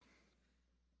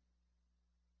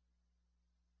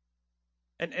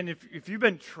And if you've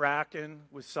been tracking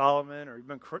with Solomon, or you've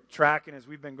been tracking as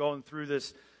we've been going through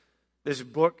this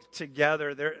book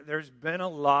together, there's been a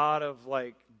lot of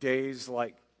like days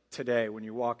like today when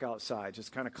you walk outside,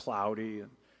 just kind of cloudy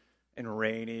and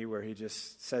rainy, where he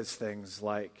just says things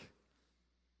like,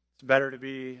 it's better to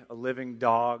be a living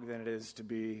dog than it is to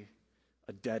be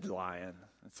a dead lion.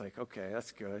 It's like, okay,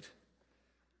 that's good.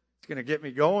 It's going to get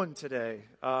me going today.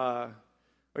 Or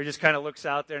he just kind of looks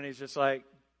out there and he's just like,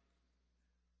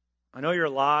 I know you're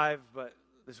alive, but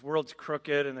this world's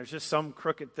crooked, and there's just some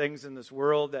crooked things in this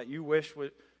world that you wish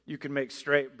you could make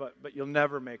straight, but you'll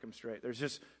never make them straight. There's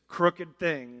just crooked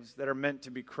things that are meant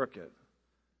to be crooked.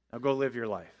 Now go live your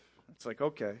life. It's like,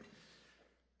 okay.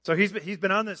 So he's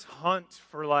been on this hunt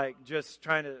for like just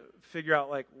trying to figure out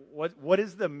like what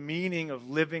is the meaning of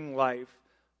living life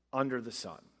under the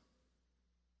sun?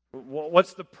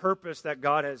 What's the purpose that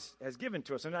God has given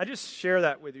to us? And I just share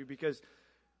that with you because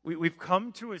we've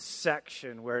come to a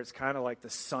section where it's kind of like the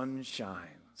sun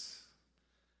shines,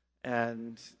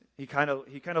 and he kind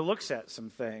of looks at some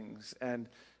things, and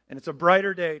it's a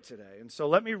brighter day today. And so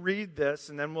let me read this,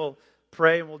 and then we'll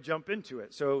pray and we'll jump into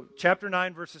it. So chapter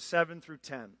 9, verses 7 through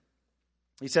 10.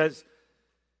 He says,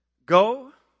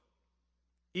 "Go,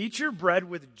 eat your bread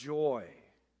with joy,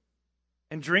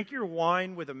 and drink your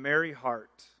wine with a merry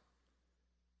heart,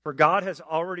 for God has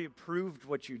already approved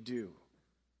what you do.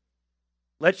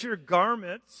 Let your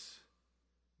garments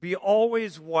be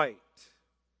always white.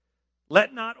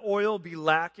 Let not oil be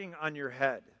lacking on your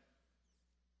head.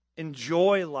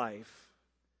 Enjoy life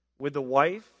with the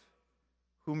wife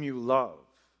whom you love,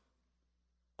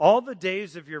 all the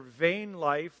days of your vain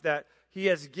life that he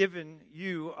has given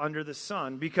you under the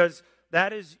sun, because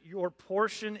that is your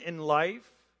portion in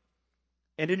life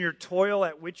and in your toil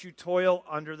at which you toil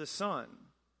under the sun.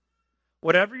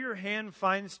 Whatever your hand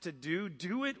finds to do,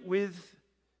 do it with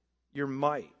your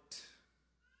might.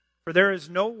 For there is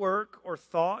no work or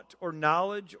thought or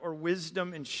knowledge or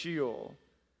wisdom in Sheol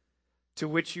to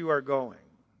which you are going."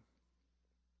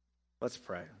 Let's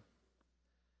pray.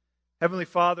 Heavenly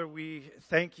Father, we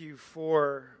thank you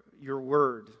for your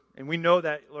word. And we know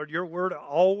that, Lord, your word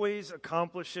always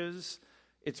accomplishes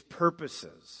its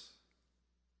purposes.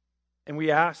 And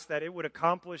we ask that it would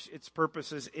accomplish its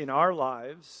purposes in our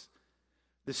lives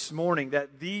this morning,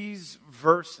 that these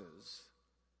verses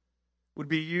would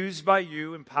be used by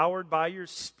you, empowered by your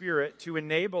Spirit, to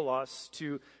enable us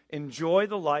to enjoy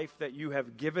the life that you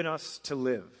have given us to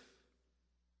live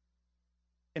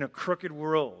in a crooked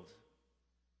world,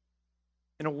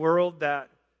 in a world that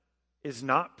is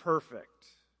not perfect,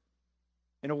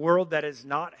 in a world that is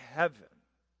not heaven,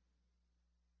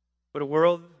 but a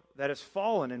world that has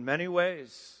fallen in many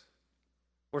ways,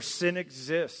 where sin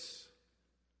exists,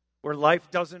 where life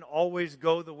doesn't always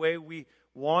go the way we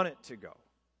want it to go.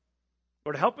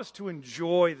 Lord, help us to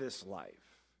enjoy this life.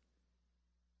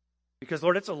 Because,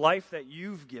 Lord, it's a life that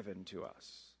you've given to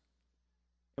us.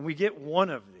 And we get one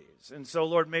of these. And so,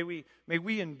 Lord, may we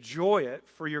enjoy it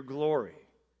for your glory.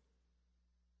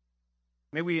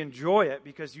 May we enjoy it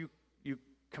because you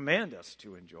command us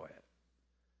to enjoy it.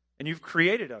 And you've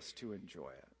created us to enjoy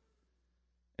it.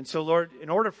 And so, Lord, in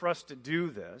order for us to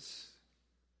do this,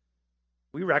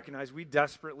 we recognize we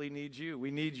desperately need you.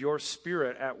 We need your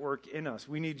Spirit at work in us.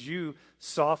 We need you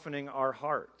softening our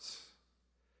hearts.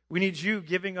 We need you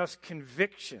giving us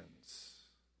convictions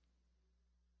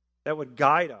that would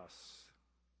guide us,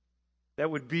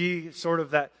 that would be sort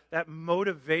of that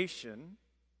motivation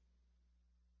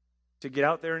to get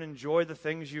out there and enjoy the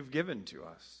things you've given to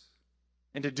us.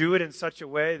 And to do it in such a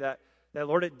way that,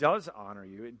 Lord, it does honor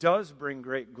you. It does bring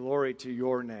great glory to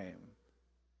your name.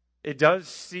 It does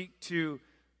seek to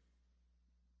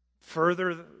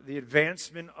further the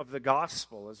advancement of the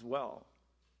gospel as well.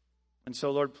 And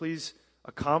so, Lord, please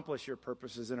accomplish your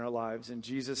purposes in our lives. In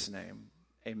Jesus' name,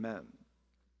 amen.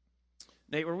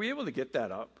 Nate, were we able to get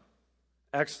that up?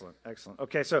 Excellent, excellent.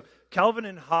 Okay, so Calvin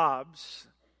and Hobbes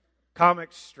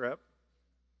comic strip.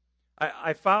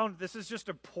 I found this is just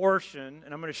a portion,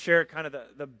 and I'm going to share kind of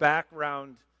the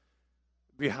background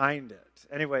behind it.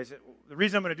 Anyways, the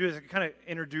reason I'm going to do this, it kind of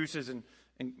introduces and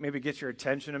maybe gets your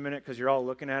attention a minute because you're all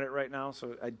looking at it right now,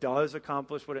 so it does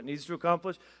accomplish what it needs to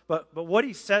accomplish. But what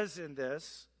he says in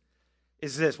this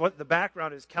is this. What the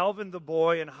background is, Calvin the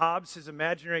boy and Hobbes, his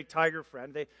imaginary tiger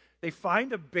friend, they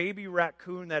find a baby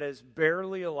raccoon that is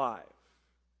barely alive.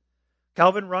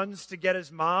 Calvin runs to get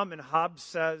his mom, and Hobbes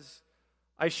says,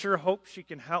 "I sure hope she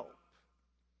can help."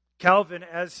 Calvin,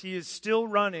 as he is still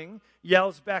running,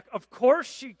 yells back, "Of course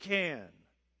she can.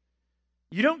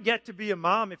 You don't get to be a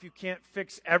mom if you can't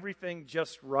fix everything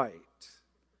just right."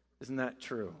 Isn't that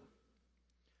true?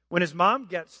 When his mom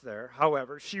gets there,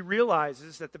 however, she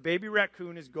realizes that the baby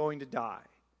raccoon is going to die.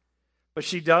 But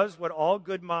she does what all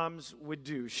good moms would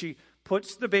do. She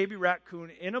puts the baby raccoon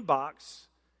in a box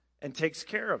and takes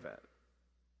care of it.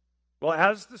 Well,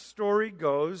 as the story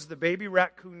goes, the baby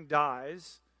raccoon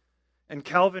dies, and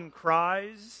Calvin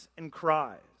cries and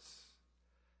cries.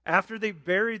 After they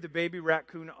bury the baby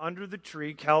raccoon under the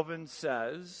tree, Calvin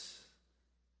says,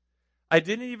 "I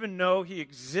didn't even know he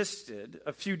existed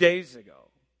a few days ago,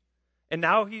 and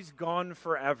now he's gone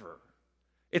forever.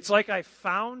 It's like I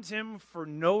found him for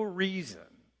no reason.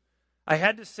 I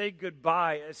had to say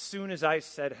goodbye as soon as I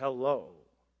said hello."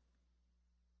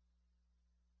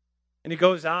 And he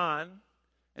goes on,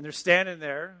 and they're standing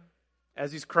there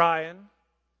as he's crying.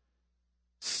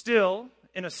 Still,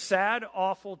 in a sad,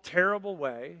 awful, terrible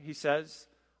way, he says,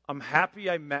 "I'm happy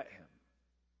I met him."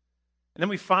 And then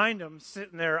we find him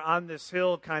sitting there on this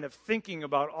hill kind of thinking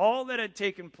about all that had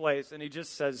taken place, and he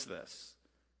just says this,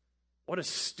 "What a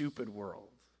stupid world.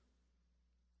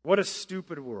 What a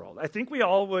stupid world." I think we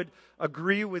all would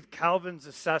agree with Calvin's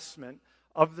assessment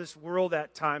of this world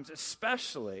at times,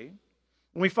 especially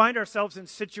when we find ourselves in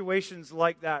situations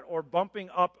like that or bumping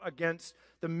up against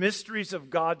the mysteries of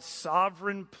God's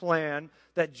sovereign plan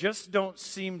that just don't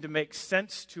seem to make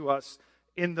sense to us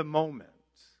in the moment.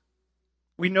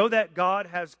 We know that God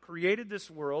has created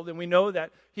this world, and we know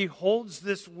that He holds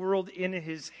this world in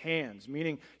His hands,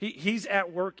 meaning He's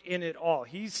at work in it all.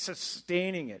 He's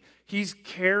sustaining it. He's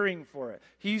caring for it.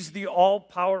 He's the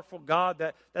all-powerful God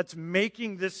that's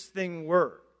making this thing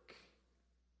work.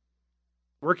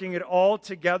 Working it all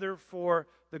together for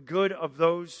the good of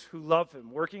those who love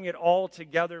Him. Working it all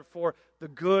together for the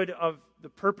good of the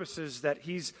purposes that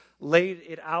He's laid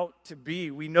it out to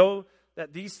be. We know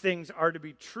that these things are to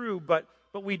be true, but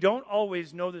we don't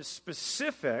always know the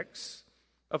specifics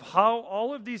of how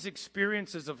all of these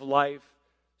experiences of life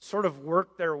sort of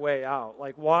work their way out.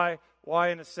 Like why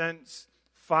in a sense,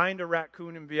 find a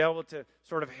raccoon and be able to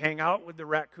sort of hang out with the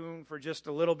raccoon for just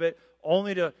a little bit,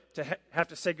 only to have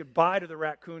to say goodbye to the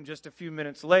raccoon just a few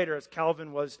minutes later, as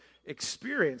Calvin was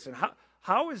experiencing.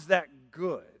 How is that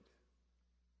good?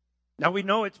 Now we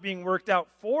know it's being worked out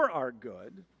for our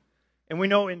good, and we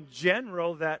know in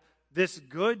general that this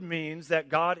good means that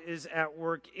God is at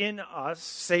work in us,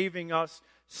 saving us,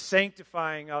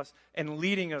 sanctifying us, and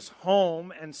leading us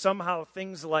home, and somehow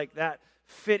things like that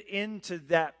fit into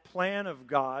that plan of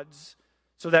God's,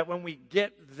 so that when we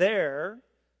get there,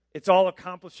 it's all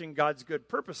accomplishing God's good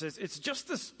purposes. It's just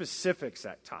the specifics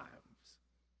at times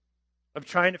of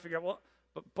trying to figure out, well,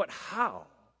 but how?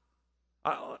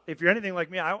 If you're anything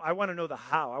like me, I want to know the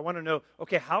how. I want to know,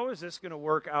 okay, how is this going to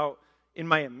work out in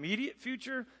my immediate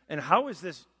future, and how is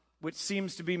this, which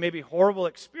seems to be maybe horrible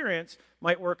experience,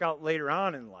 might work out later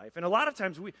on in life? And a lot of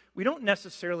times we don't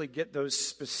necessarily get those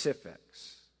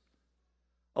specifics.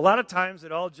 A lot of times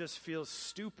it all just feels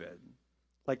stupid,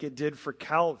 like it did for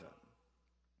Calvin.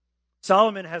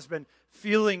 Solomon has been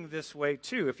feeling this way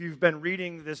too. If you've been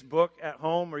reading this book at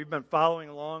home or you've been following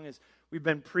along as we've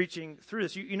been preaching through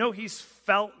this, you know he's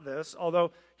felt this,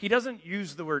 although he doesn't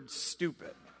use the word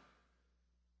stupid.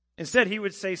 Instead, he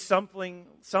would say something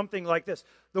like this: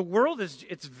 the world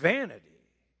it's vanity.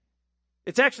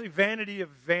 It's actually vanity of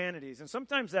vanities. And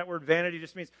sometimes that word vanity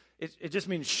just means, it just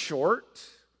means short.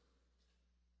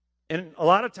 And a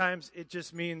lot of times it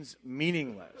just means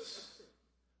meaningless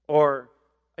or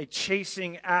a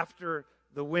chasing after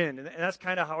the wind. And that's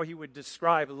kind of how he would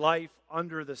describe life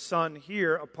under the sun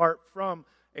here, apart from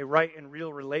a right and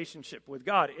real relationship with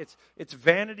God. It's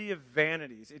vanity of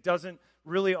vanities. It doesn't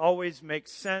really always make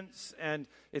sense, and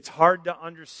it's hard to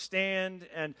understand,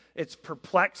 and it's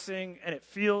perplexing, and it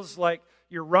feels like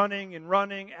you're running and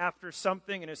running after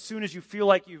something, and as soon as you feel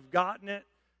like you've gotten it,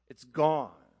 it's gone.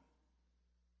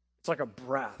 It's like a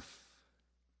breath.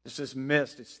 It's just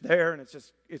mist. It's there, and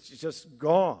it's just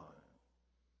gone.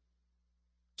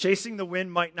 Chasing the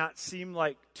wind might not seem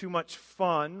like too much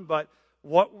fun, but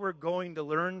what we're going to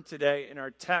learn today in our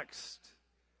text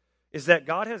is that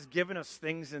God has given us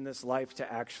things in this life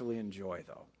to actually enjoy,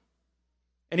 though.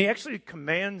 And He actually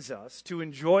commands us to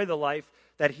enjoy the life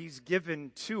that He's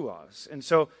given to us. And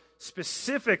so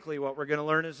specifically what we're going to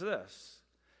learn is this: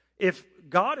 if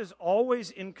God is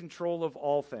always in control of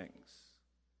all things,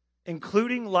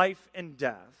 including life and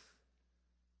death,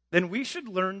 then we should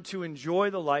learn to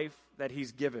enjoy the life that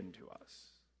He's given to us.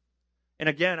 And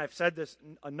again, I've said this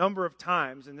a number of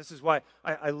times, and this is why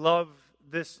I love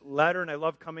this letter and I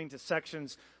love coming to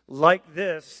sections like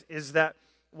this, is that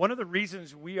one of the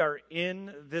reasons we are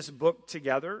in this book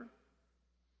together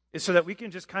is so that we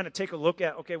can just kind of take a look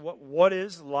at, okay, what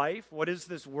is life? What is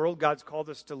this world God's called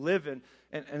us to live in?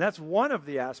 And that's one of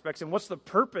the aspects, and what's the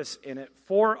purpose in it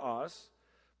for us?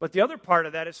 But the other part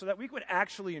of that is so that we could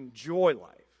actually enjoy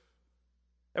life,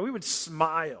 that we would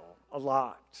smile a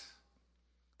lot,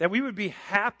 that we would be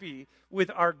happy with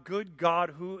our good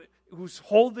God who's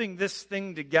holding this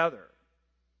thing together,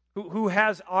 who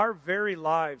has our very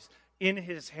lives in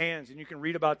his hands. And you can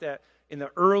read about that in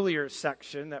the earlier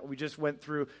section that we just went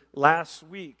through last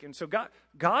week. And so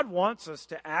God wants us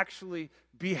to actually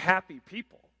be happy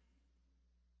people.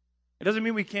 It doesn't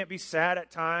mean we can't be sad at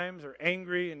times or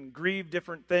angry and grieve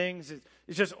different things.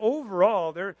 It's just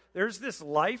overall, there's this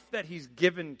life that he's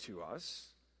given to us,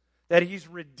 that he's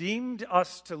redeemed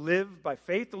us to live by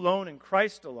faith alone in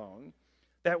Christ alone,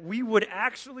 that we would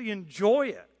actually enjoy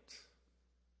it.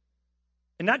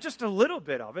 And not just a little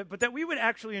bit of it, but that we would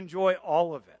actually enjoy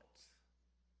all of it.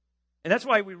 And that's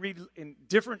why we read in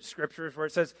different scriptures where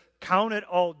it says, count it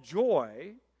all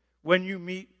joy when you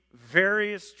meet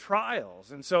various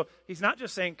trials. And so he's not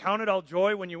just saying, count it all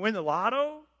joy when you win the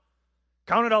lotto.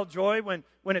 Count it all joy when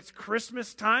it's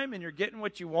Christmas time and you're getting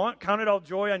what you want. Count it all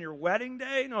joy on your wedding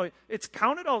day. No, it's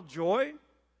count it all joy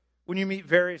when you meet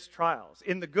various trials,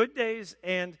 in the good days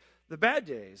and the bad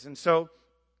days. And so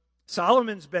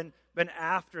Solomon's been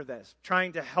after this,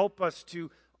 trying to help us to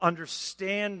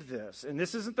understand this. And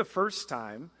this isn't the first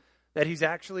time that he's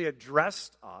actually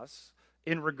addressed us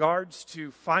in regards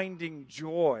to finding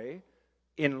joy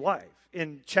in life.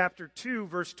 In chapter 2,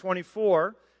 verse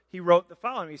 24, he wrote the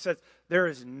following. He says, there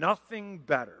is nothing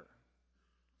better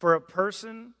for a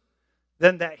person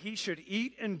than that he should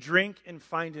eat and drink and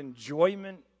find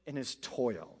enjoyment in his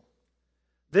toil.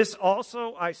 This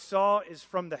also I saw is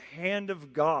from the hand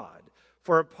of God.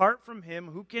 For apart from him,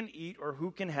 who can eat or who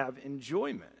can have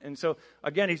enjoyment? And so,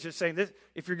 again, he's just saying this.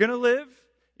 If you're going to live,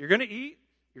 you're going to eat,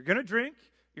 you're going to drink,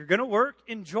 you're going to work,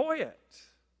 enjoy it.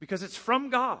 Because it's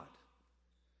from God.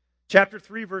 Chapter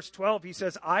 3, verse 12, he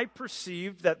says, I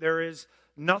perceived that there is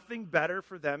nothing better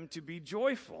for them to be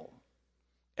joyful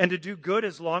and to do good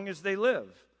as long as they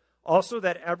live. Also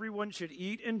that everyone should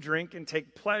eat and drink and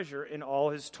take pleasure in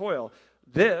all his toil.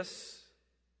 This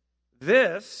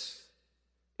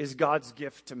is God's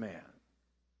gift to man.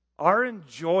 Our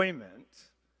enjoyment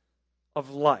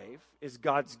of life is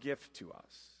God's gift to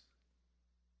us.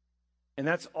 And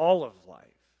that's all of life.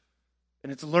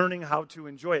 And it's learning how to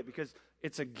enjoy it because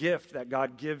it's a gift that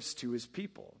God gives to his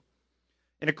people.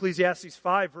 In Ecclesiastes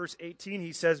 5, verse 18,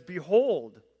 he says,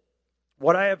 behold,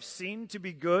 what I have seen to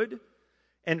be good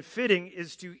and fitting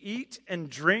is to eat and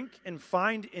drink and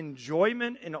find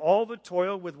enjoyment in all the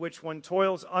toil with which one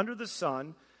toils under the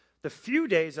sun, the few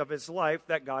days of his life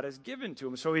that God has given to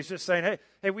him. So he's just saying,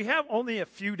 hey, we have only a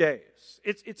few days.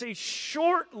 It's a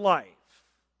short life.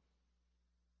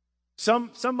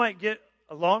 Some might get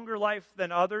a longer life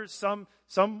than others.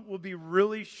 Some will be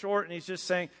really short. And he's just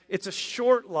saying, it's a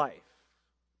short life.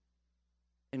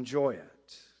 Enjoy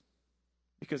it.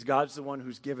 Because God's the one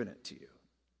who's given it to you.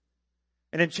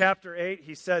 And in chapter 8,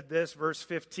 he said this, verse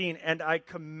 15, and I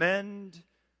commend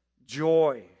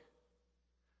joy.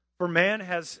 For man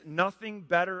has nothing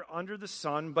better under the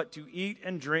sun but to eat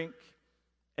and drink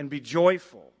and be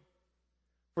joyful.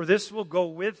 For this will go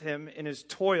with him in his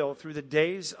toil through the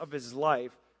days of his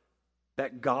life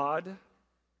that God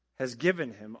has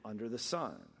given him under the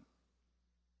sun.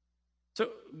 So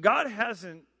God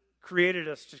hasn't created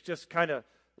us to just kind of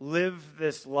live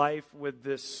this life with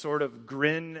this sort of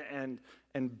grin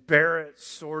and bear it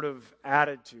sort of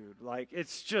attitude. Like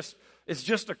it's just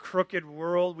a crooked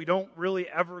world. We don't really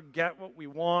ever get what we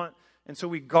want. And so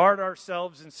we guard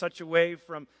ourselves in such a way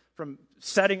from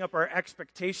setting up our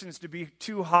expectations to be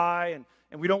too high,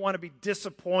 and we don't want to be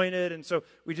disappointed. And so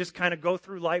we just kind of go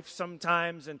through life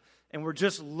sometimes, and we're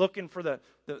just looking for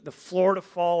the floor to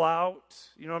fall out.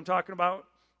 You know what I'm talking about?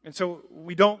 And so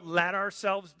we don't let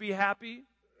ourselves be happy,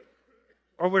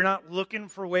 or we're not looking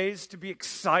for ways to be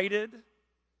excited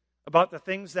about the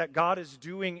things that God is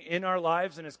doing in our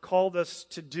lives and has called us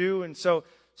to do. And so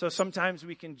sometimes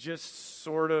we can just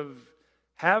sort of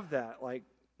have that, like,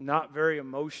 not very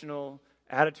emotional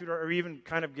attitude, or even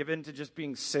kind of give in to just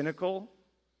being cynical.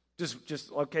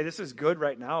 Just okay, this is good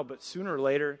right now, but sooner or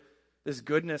later, this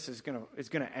goodness is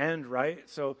gonna end, right?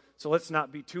 So let's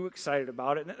not be too excited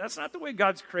about it. And that's not the way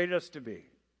God's created us to be.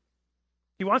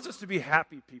 He wants us to be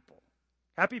happy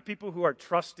people who are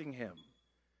trusting him,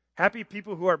 happy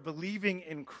people who are believing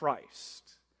in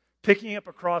Christ, picking up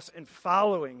a cross and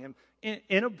following him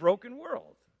in a broken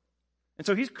world. And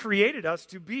so he's created us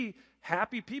to be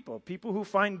happy people who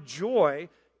find joy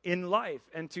in life.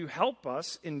 And to help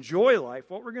us enjoy life,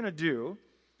 what we're going to do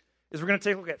is we're going to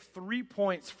take a look at 3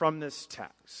 points from this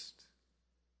text.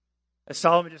 As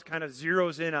Solomon just kind of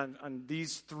zeroes in on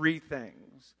these 3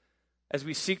 things as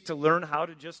we seek to learn how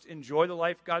to just enjoy the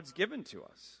life God's given to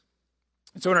us.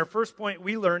 And so in our first point,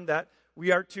 we learned that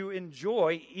we are to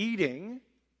enjoy eating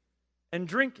and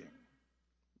drinking.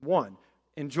 1,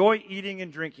 enjoy eating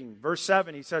and drinking. Verse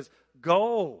 7, he says,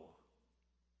 Go,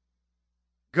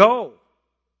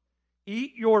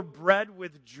 eat your bread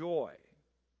with joy,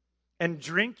 and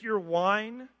drink your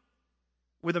wine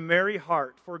with a merry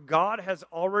heart, for God has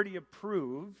already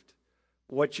approved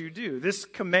what you do. This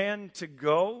command to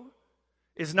go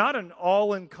is not an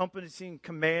all-encompassing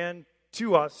command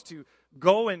to us to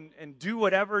go and do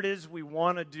whatever it is we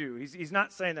want to do. He's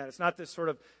not saying that. It's not this sort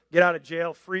of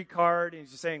get-out-of-jail-free card.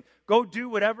 He's just saying, go do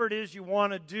whatever it is you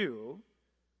want to do.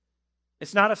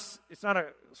 It's not a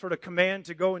sort of command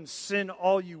to go and sin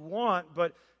all you want,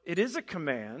 but it is a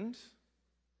command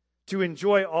to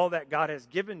enjoy all that God has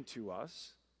given to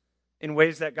us in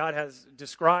ways that God has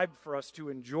described for us to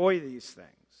enjoy these things.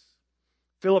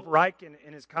 Philip Reich,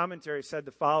 in his commentary, said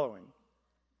the following.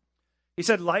 He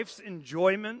said, life's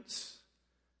enjoyments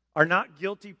are not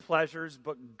guilty pleasures,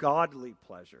 but godly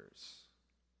pleasures.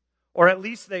 Or at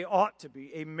least they ought to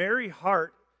be. A merry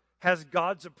heart has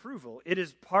God's approval. It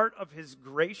is part of His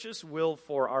gracious will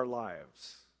for our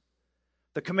lives.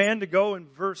 The command to go in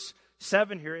verse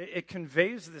 7 here, it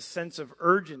conveys this sense of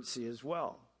urgency as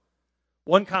well.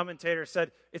 One commentator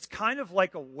said, it's kind of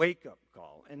like a wake-up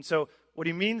call. And so what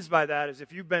he means by that is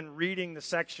if you've been reading the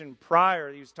section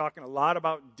prior, he was talking a lot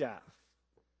about death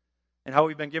and how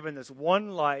we've been given this one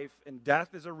life, and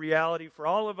death is a reality for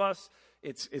all of us.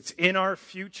 It's in our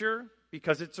future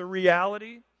because it's a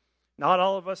reality. Not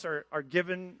all of us are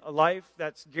given a life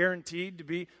that's guaranteed to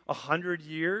be 100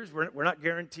 years. We're not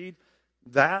guaranteed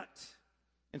that.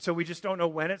 And so we just don't know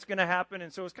when it's going to happen.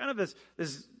 And so it's kind of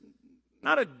this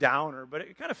not a downer, but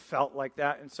it kind of felt like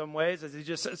that in some ways, as he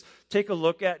just says, take a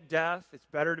look at death. It's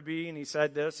better to be, and he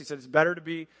said this, he said it's better to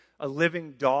be a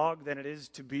living dog than it is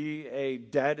to be a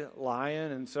dead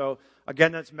lion. And so,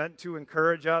 again, that's meant to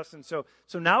encourage us. And so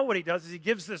now what he does is he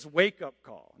gives this wake-up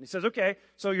call. And he says, okay,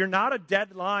 so you're not a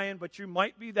dead lion, but you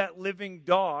might be that living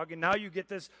dog, and now you get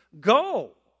this, go.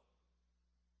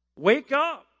 Wake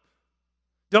up.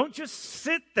 Don't just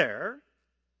sit there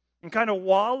and kind of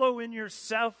wallow in your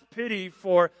self-pity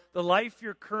for the life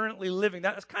you're currently living.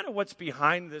 That's kind of what's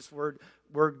behind this word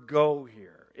go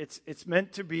here. It's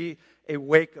meant to be a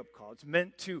wake-up call. It's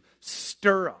meant to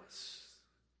stir us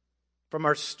from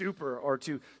our stupor or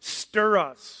to stir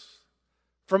us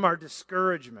from our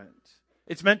discouragement.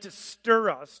 It's meant to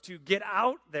stir us to get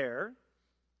out there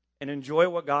and enjoy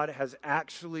what God has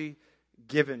actually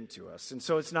given to us. And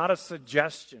so it's not a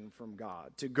suggestion from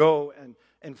God to go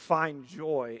and find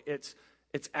joy. It's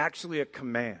actually a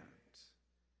command.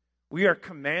 We are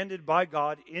commanded by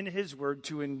God in His Word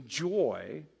to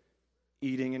enjoy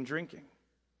eating and drinking.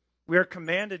 We are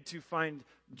commanded to find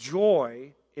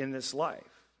joy in this life.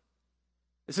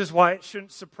 This is why it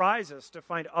shouldn't surprise us to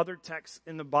find other texts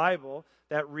in the Bible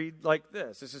that read like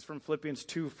this. This is from Philippians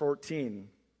 2:14.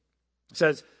 It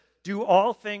says, do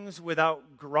all things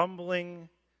without grumbling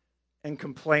and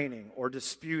complaining or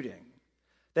disputing,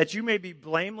 that you may be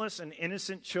blameless and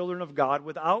innocent children of God,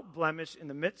 without blemish in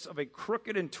the midst of a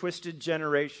crooked and twisted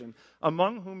generation,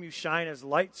 among whom you shine as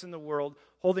lights in the world,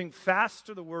 holding fast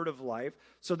to the word of life,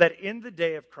 so that in the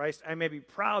day of Christ I may be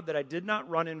proud that I did not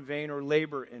run in vain or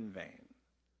labor in vain.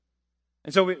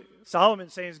 And so Solomon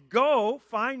says, go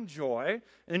find joy.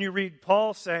 And then you read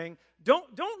Paul saying,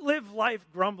 don't live life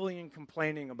grumbling and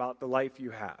complaining about the life you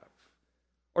have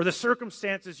or the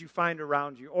circumstances you find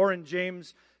around you. Or in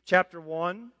James chapter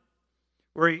 1,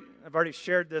 where I've already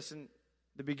shared this in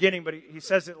the beginning, but he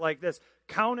says it like this: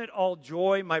 count it all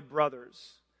joy, my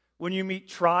brothers, when you meet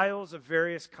trials of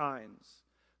various kinds.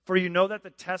 For you know that the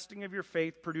testing of your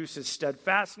faith produces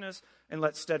steadfastness, and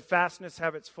let steadfastness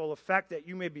have its full effect, that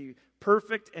you may be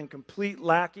perfect and complete,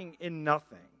 lacking in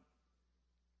nothing.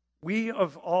 We,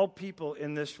 of all people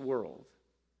in this world,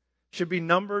 should be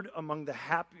numbered among the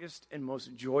happiest and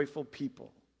most joyful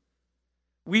people.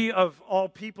 We, of all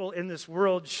people in this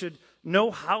world, should know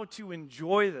how to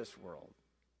enjoy this world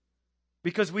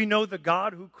because we know the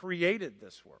God who created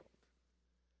this world.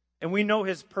 And we know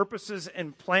His purposes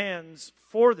and plans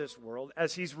for this world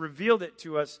as He's revealed it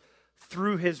to us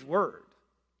through His Word.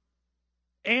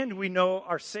 And we know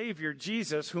our Savior,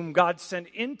 Jesus, whom God sent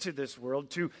into this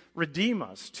world to redeem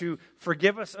us, to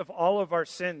forgive us of all of our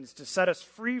sins, to set us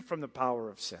free from the power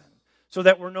of sin, so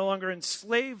that we're no longer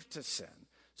enslaved to sin,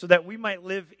 so that we might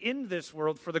live in this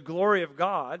world for the glory of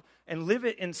God and live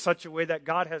it in such a way that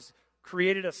God has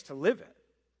created us to live it.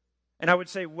 And I would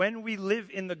say when we live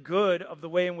in the good of the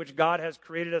way in which God has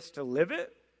created us to live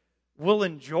it, we'll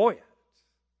enjoy it.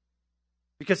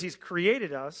 Because he's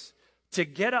created us to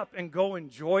get up and go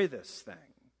enjoy this thing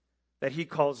that he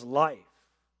calls life.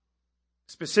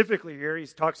 Specifically here, he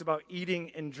talks about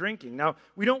eating and drinking. Now,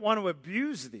 we don't want to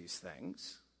abuse these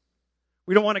things.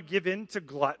 We don't want to give in to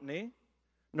gluttony,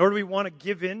 nor do we want to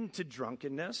give in to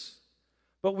drunkenness.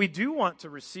 But we do want to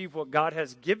receive what God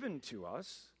has given to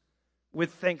us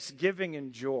with thanksgiving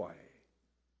and joy.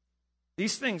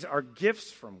 These things are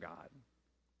gifts from God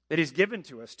that he's given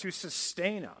to us to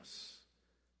sustain us,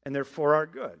 and they're for our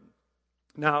good.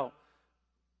 Now,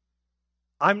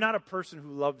 I'm not a person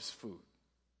who loves food.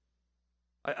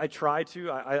 I try to.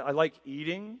 I like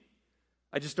eating.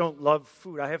 I just don't love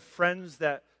food. I have friends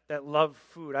that love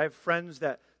food. I have friends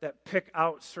that pick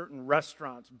out certain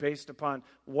restaurants based upon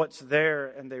what's there,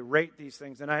 and they rate these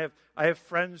things. And I have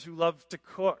friends who love to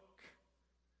cook.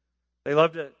 They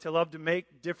love to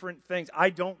make different things.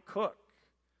 I don't cook.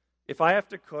 If I have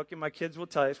to cook, and my kids will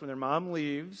tell you, when their mom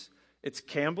leaves, it's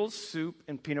Campbell's soup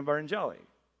and peanut butter and jelly.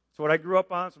 It's what I grew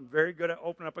up on, so I'm very good at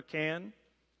opening up a can.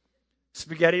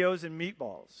 SpaghettiOs and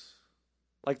meatballs.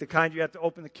 Like the kind you have to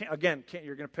open the can. Again,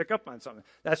 you're going to pick up on something.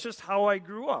 That's just how I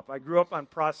grew up. I grew up on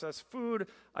processed food.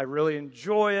 I really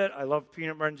enjoy it. I love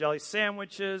peanut butter and jelly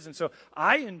sandwiches. And so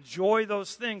I enjoy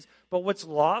those things. But what's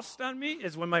lost on me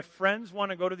is when my friends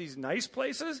want to go to these nice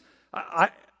places,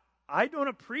 I don't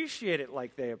appreciate it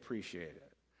like they appreciate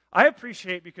it. I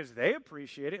appreciate it because they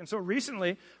appreciate it. And so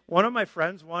recently, one of my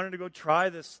friends wanted to go try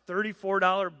this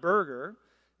 $34 burger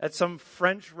at some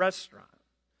French restaurant.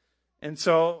 And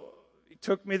so he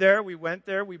took me there. We went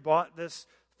there. We bought this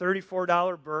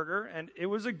 $34 burger, and it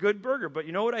was a good burger. But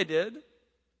you know what I did?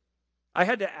 I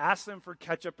had to ask them for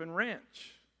ketchup and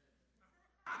ranch.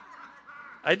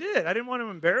 I did. I didn't want to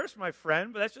embarrass my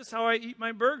friend, but that's just how I eat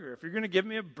my burger. If you're going to give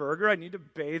me a burger, I need to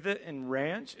bathe it in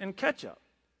ranch and ketchup.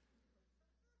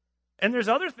 And there's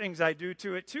other things I do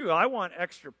to it, too. I want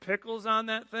extra pickles on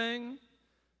that thing.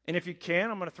 And if you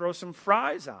can, I'm going to throw some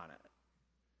fries on it.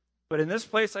 But in this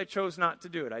place, I chose not to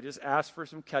do it. I just asked for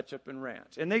some ketchup and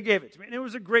ranch. And they gave it to me. And it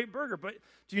was a great burger. But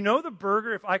do you know the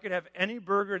burger, if I could have any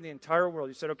burger in the entire world,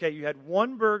 you said, okay, you had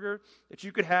one burger that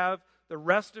you could have the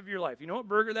rest of your life. You know what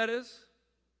burger that is?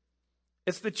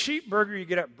 It's the cheap burger you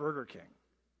get at Burger King.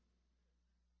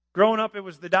 Growing up, it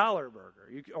was the $1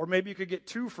 burger. Or maybe you could get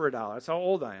two for $1. That's how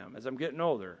old I am as I'm getting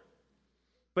older.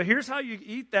 But here's how you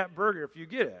eat that burger if you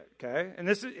get it, okay? And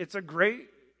it's a great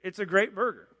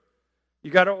burger.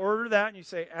 You got to order that, and you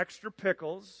say extra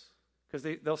pickles, because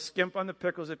they'll skimp on the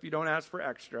pickles if you don't ask for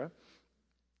extra.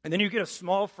 And then you get a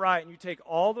small fry, and you take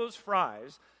all those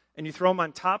fries, and you throw them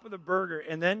on top of the burger,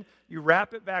 and then you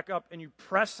wrap it back up, and you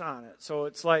press on it. So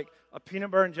it's like a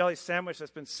peanut butter and jelly sandwich that's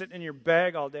been sitting in your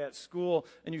bag all day at school,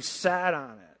 and you sat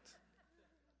on it.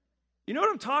 You know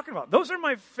what I'm talking about? Those are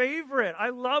my favorite. I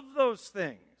love those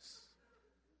things.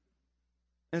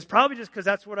 And it's probably just because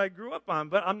that's what I grew up on,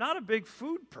 but I'm not a big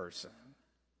food person.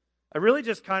 I really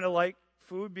just kind of like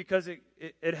food because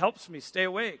it helps me stay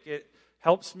awake. It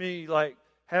helps me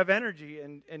have energy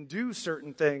and do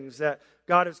certain things that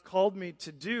God has called me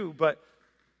to do, but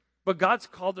God's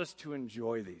called us to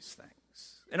enjoy these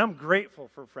things. And I'm grateful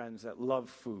for friends that love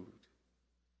food.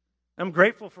 I'm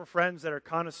grateful for friends that are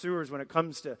connoisseurs when it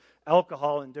comes to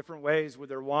alcohol in different ways with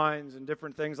their wines and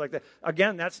different things like that.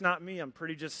 Again, that's not me. I'm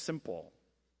pretty just simple.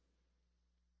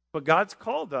 But God's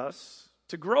called us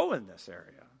to grow in this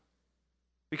area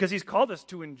because he's called us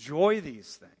to enjoy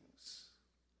these things.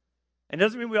 And it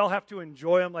doesn't mean we all have to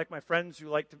enjoy them like my friends who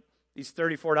like these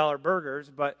 $34 burgers,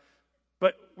 but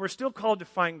we're still called to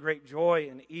find great joy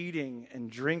in eating and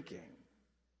drinking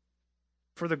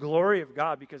for the glory of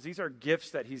God, because these are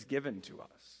gifts that he's given to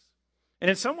us. And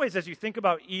in some ways, as you think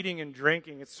about eating and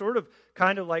drinking, it's sort of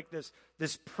kind of like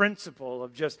this principle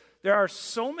of just, there are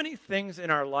so many things in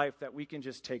our life that we can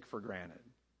just take for granted.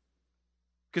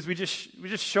 Because we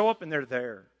just show up and they're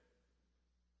there.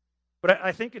 But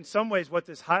I think in some ways what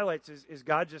this highlights is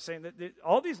God just saying that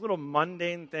all these little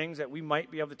mundane things that we might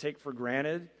be able to take for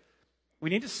granted, we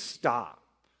need to stop.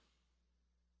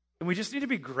 And we just need to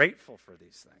be grateful for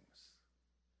these things.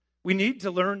 We need to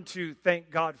learn to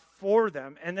thank God for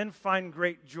them and then find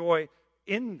great joy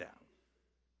in them.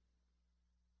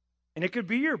 And it could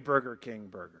be your Burger King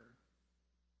burger.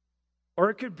 Or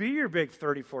it could be your big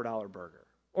 $34 burger.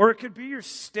 Or it could be your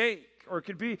steak. Or it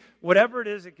could be whatever it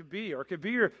is it could be. Or it could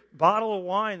be your bottle of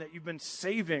wine that you've been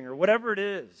saving, or whatever it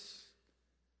is.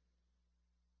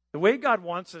 The way God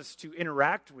wants us to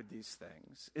interact with these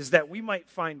things is that we might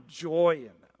find joy in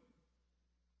them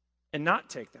and not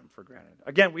take them for granted.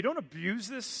 Again, we don't abuse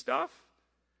this stuff,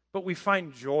 but we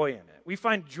find joy in it. We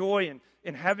find joy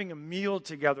in having a meal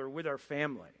together with our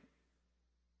family.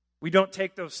 We don't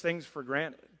take those things for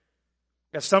granted.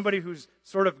 As somebody who's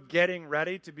sort of getting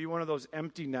ready to be one of those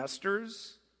empty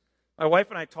nesters, my wife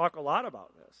and I talk a lot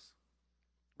about this.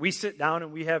 We sit down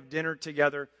and we have dinner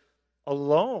together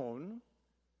alone,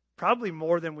 probably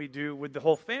more than we do with the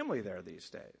whole family there these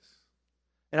days.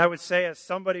 And I would say, as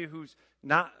somebody who's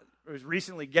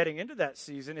recently getting into that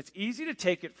season, it's easy to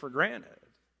take it for granted.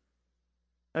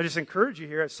 I just encourage you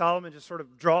here, as Solomon just sort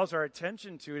of draws our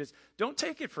attention to it, is don't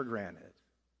take it for granted.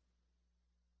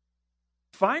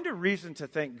 Find a reason to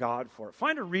thank God for it.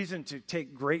 Find a reason to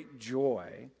take great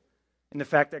joy in the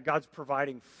fact that God's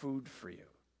providing food for you.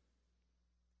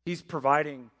 He's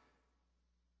providing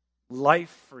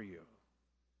life for you.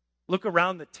 Look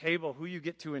around the table who you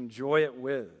get to enjoy it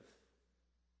with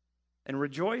and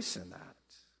rejoice in that.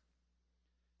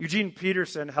 Eugene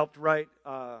Peterson helped write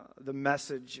the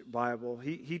Message Bible.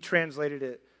 He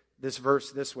translated this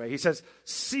verse this way. He says,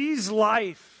 "Seize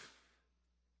life.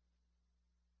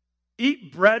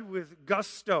 Eat bread with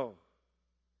gusto.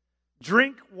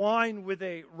 Drink wine with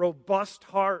a robust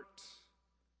heart.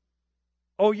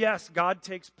 Oh yes, God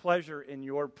takes pleasure in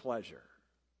your pleasure."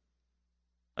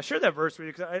 I share that verse with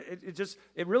you because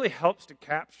it really helps to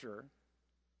capture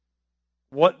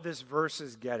what this verse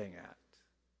is getting at.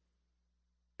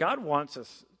 God wants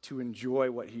us to enjoy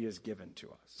what He has given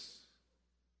to us.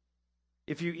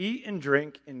 If you eat and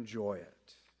drink, enjoy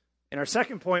it. In our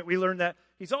second point, we learned that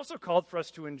He's also called for us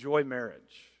to enjoy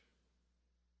marriage.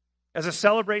 As a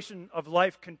celebration of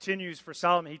life continues for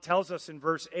Solomon, he tells us in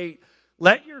verse 8,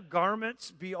 "Let your garments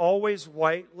be always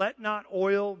white. Let not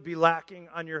oil be lacking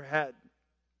on your head."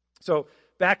 So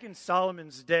back in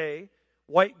Solomon's day,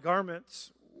 white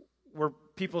garments were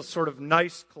people's sort of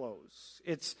nice clothes.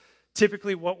 It's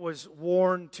typically what was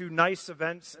worn to nice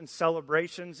events and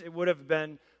celebrations. It would have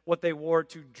been what they wore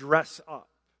to dress up.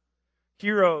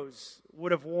 Heroes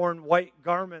would have worn white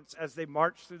garments as they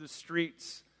marched through the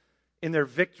streets in their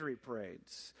victory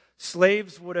parades.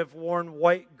 Slaves would have worn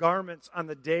white garments on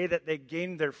the day that they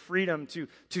gained their freedom to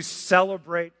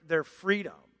celebrate their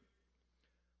freedom.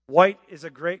 White is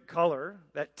a great color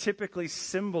that typically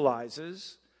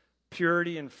symbolizes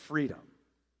purity and freedom.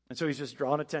 And so he's just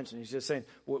drawing attention. He's just saying,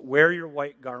 wear your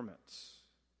white garments.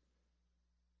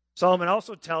 Solomon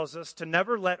also tells us to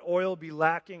never let oil be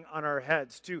lacking on our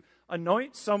heads. To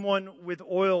anoint someone with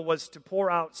oil was to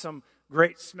pour out some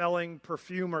great smelling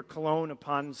perfume or cologne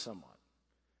upon someone.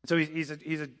 And so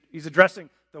he's addressing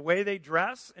the way they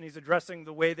dress, and he's addressing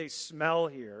the way they smell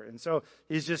here. And so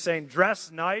he's just saying,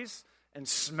 dress nice and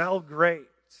smell great.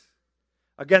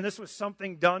 Again, this was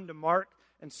something done to mark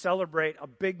and celebrate a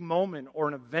big moment or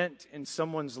an event in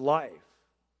someone's life.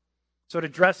 So to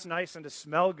dress nice and to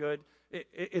smell good,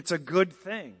 it's a good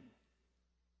thing.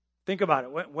 Think about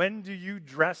it. When do you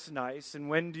dress nice and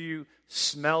when do you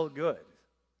smell good?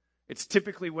 It's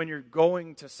typically when you're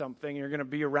going to something, you're going to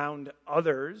be around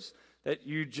others that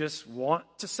you just want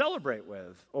to celebrate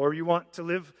with or you want to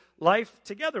live life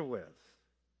together with.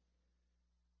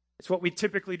 It's what we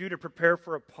typically do to prepare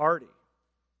for a party,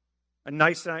 a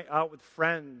nice night out with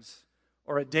friends,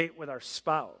 or a date with our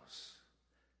spouse.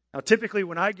 Now, typically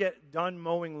when I get done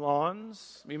mowing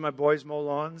lawns, me and my boys mow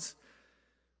lawns,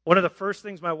 one of the first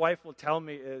things my wife will tell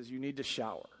me is, you need to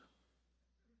shower.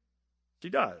 She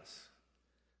does.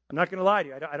 I'm not going to lie to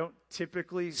you. I don't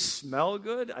typically smell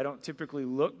good. I don't typically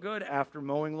look good after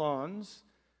mowing lawns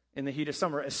in the heat of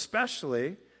summer,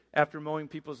 especially after mowing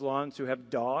people's lawns who have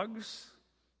dogs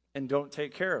and don't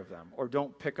take care of them or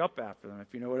don't pick up after them,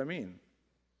 if you know what I mean.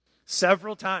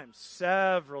 Several times.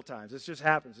 This just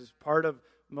happens. It's part of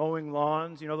mowing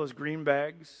lawns. You know those green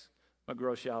bags? I'll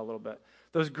gross you out a little bit.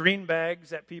 Those green bags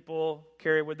that people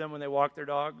carry with them when they walk their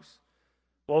dogs.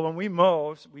 Well, when we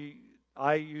mow,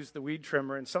 I use the weed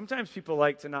trimmer, and sometimes people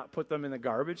like to not put them in the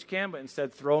garbage can, but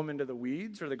instead throw them into the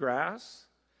weeds or the grass.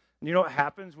 And you know what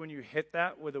happens when you hit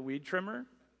that with a weed trimmer?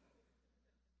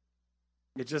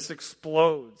 It just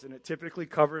explodes, and it typically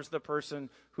covers the person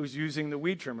who's using the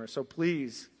weed trimmer. So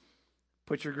please,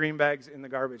 put your green bags in the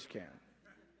garbage can.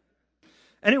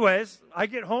 Anyways, I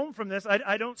get home from this.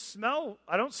 I don't smell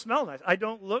nice. I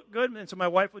don't look good. And so my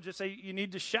wife would just say, you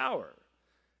need to shower.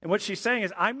 And what she's saying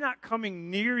is, I'm not coming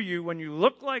near you when you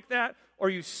look like that or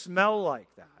you smell like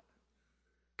that.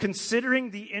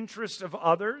 Considering the interest of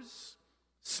others,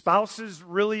 spouses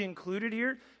really included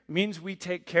here, means we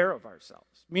take care of ourselves.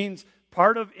 Means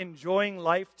part of enjoying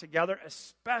life together,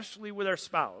 especially with our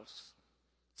spouse.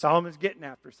 Solomon's getting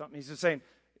after something. He's just saying,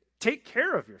 take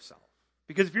care of yourself.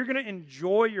 Because if you're going to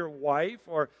enjoy your wife,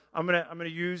 or I'm going to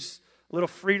use a little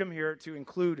freedom here to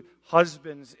include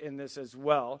husbands in this as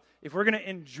well. If we're going to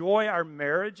enjoy our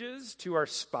marriages to our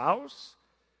spouse,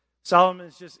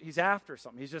 he's after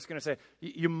something. He's just going to say,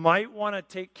 you might want to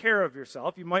take care of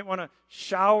yourself. You might want to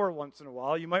shower once in a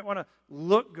while. You might want to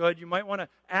look good. You might want to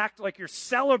act like you're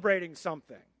celebrating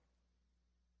something.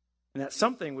 And that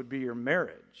something would be your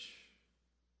marriage.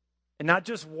 And not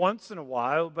just once in a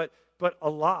while, but a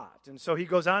lot. And so he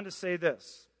goes on to say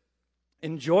this: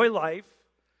 enjoy life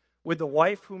with the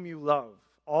wife whom you love,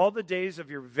 all the days of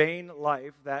your vain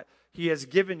life that he has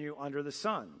given you under the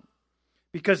sun.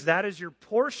 Because that is your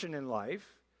portion in life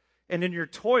and in your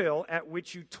toil at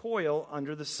which you toil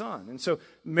under the sun. And so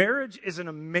marriage is an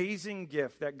amazing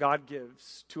gift that God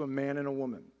gives to a man and a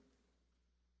woman.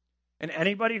 And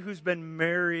anybody who's been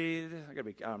married,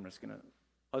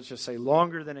 let's just say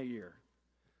longer than a year,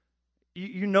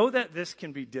 you know that this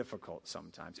can be difficult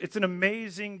sometimes. It's an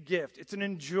amazing gift. It's an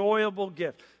enjoyable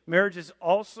gift. Marriage is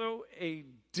also a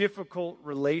difficult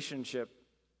relationship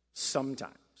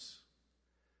sometimes.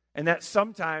 And that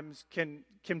sometimes can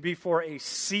be for a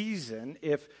season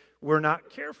if we're not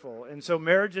careful. And so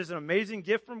marriage is an amazing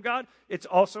gift from God. It's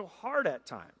also hard at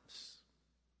times.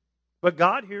 But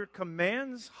God here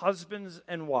commands husbands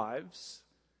and wives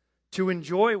to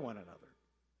enjoy one another,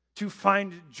 to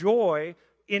find joy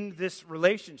in this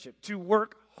relationship, to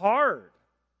work hard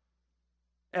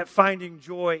at finding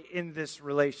joy in this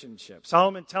relationship.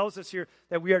 Solomon tells us here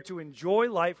that we are to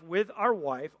enjoy life with our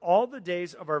wife all the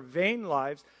days of our vain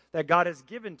lives that God has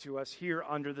given to us here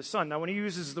under the sun. Now, when he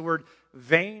uses the word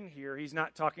vain here, he's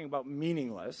not talking about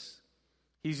meaningless.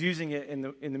 He's using it in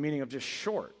the meaning of just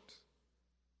short.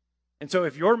 And so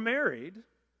if you're married,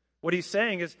 what he's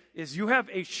saying is you have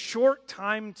a short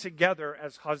time together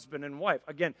as husband and wife.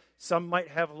 Again, some might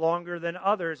have longer than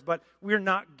others, but we're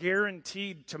not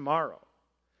guaranteed tomorrow.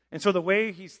 And so the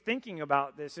way he's thinking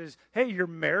about this is, hey, you're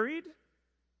married,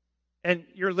 and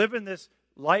you're living this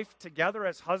life together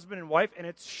as husband and wife, and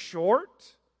it's short.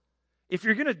 If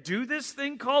you're going to do this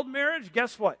thing called marriage,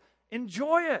 guess what?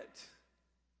 Enjoy it.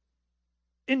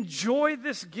 Enjoy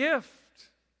this gift.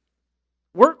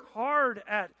 Work hard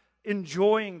at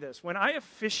enjoying this. When I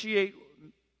officiate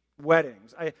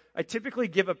weddings, I typically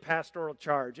give a pastoral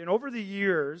charge. And over the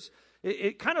years,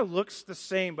 it kind of looks the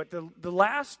same, but the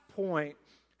last point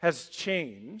has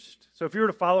changed. So if you were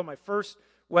to follow my first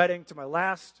wedding to my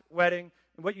last wedding,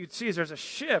 what you'd see is there's a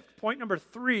shift. Point number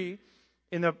 3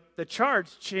 in the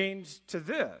charge changed to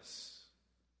this.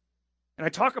 And I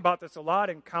talk about this a lot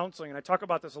in counseling, and I talk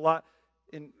about this a lot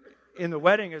in the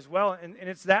wedding as well, and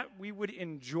it's that we would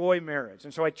enjoy marriage.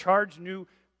 And so I charge new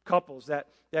couples that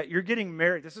you're getting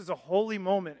married. This is a holy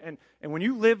moment, and when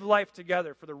you live life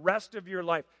together for the rest of your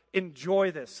life,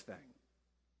 enjoy this thing.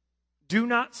 Do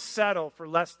not settle for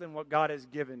less than what God has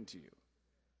given to you.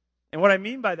 And what I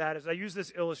mean by that is I use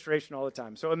this illustration all the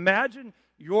time. So imagine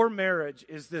your marriage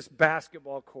is this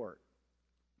basketball court.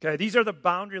 Okay, these are the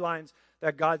boundary lines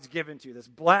that God's given to you. This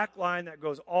black line that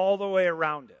goes all the way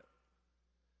around it.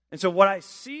 And so what I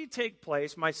see take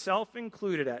place, myself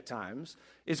included at times,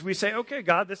 is we say, okay,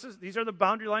 God, these are the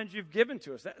boundary lines you've given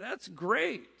to us. That's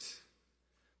great.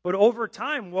 But over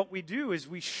time, what we do is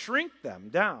we shrink them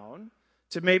down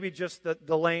to maybe just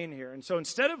the lane here. And so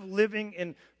instead of living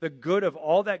in the good of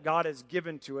all that God has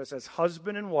given to us as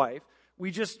husband and wife,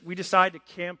 we decide to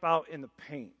camp out in the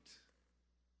paint.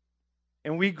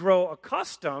 And we grow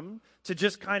accustomed to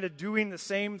just kind of doing the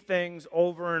same things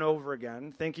over and over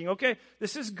again, thinking, okay,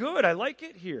 this is good. I like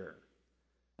it here.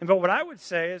 But what I would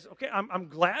say is, okay, I'm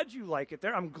glad you like it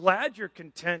there. I'm glad you're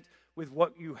content with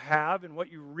what you have and what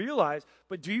you realize.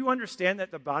 But do you understand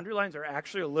that the boundary lines are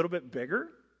actually a little bit bigger?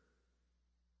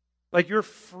 Like you're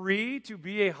free to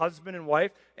be a husband and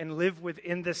wife and live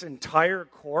within this entire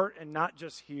court and not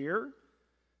just here. And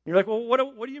you're like, well,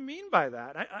 what do you mean by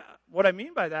that? What I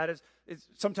mean by that is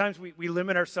sometimes we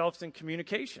limit ourselves in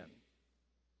communication.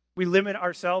 We limit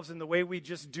ourselves in the way we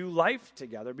just do life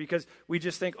together because we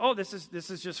just think, oh, this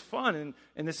is just fun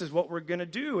and this is what we're going to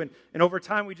do. And over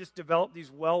time we just develop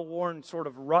these well-worn sort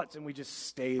of ruts and we just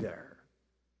stay there.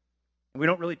 And we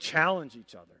don't really challenge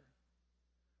each other.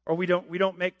 Or we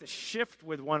don't make the shift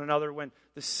with one another when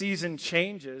the season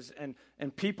changes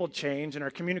and people change and our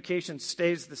communication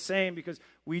stays the same because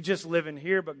we just live in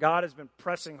here, but God has been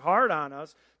pressing hard on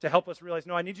us to help us realize,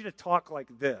 no, I need you to talk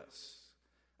like this.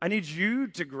 I need you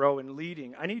to grow in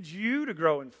leading. I need you to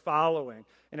grow in following.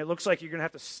 And it looks like you're going to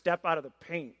have to step out of the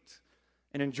paint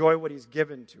and enjoy what he's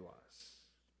given to us.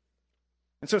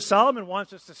 And so Solomon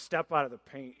wants us to step out of the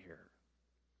paint here.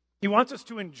 He wants us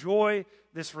to enjoy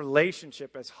this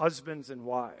relationship as husbands and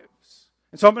wives.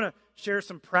 And so I'm going to share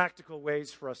some practical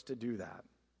ways for us to do that.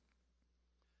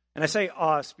 And I say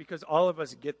us because all of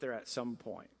us get there at some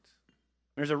point.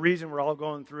 There's a reason we're all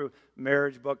going through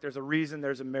marriage book. There's a reason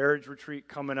there's a marriage retreat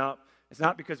coming up. It's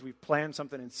not because we've planned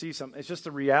something and see something. It's just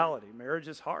the reality. Marriage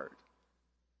is hard.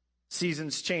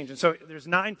 Seasons change. And so there's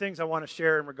 9 things I want to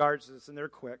share in regards to this, and they're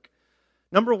quick.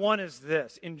 Number 1 is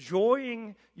this: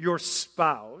 enjoying your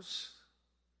spouse.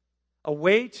 A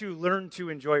way to learn to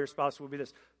enjoy your spouse will be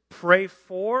this: pray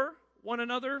for one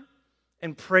another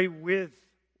and pray with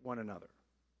one another.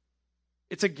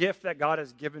 It's a gift that God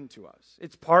has given to us.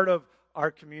 It's part of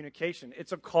our communication.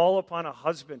 It's a call upon a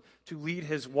husband to lead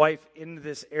his wife in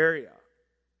this area.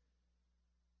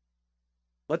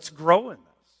 Let's grow in this.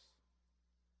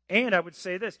 And I would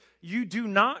say this: you do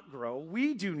not grow,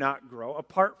 we do not grow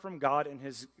apart from God and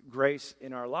his grace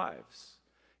in our lives.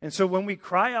 And so when we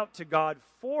cry out to God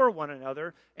for one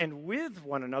another and with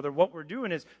one another, what we're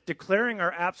doing is declaring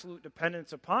our absolute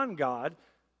dependence upon God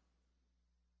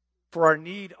for our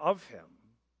need of him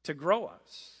to grow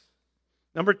us.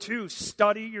 Number 2,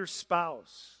 study your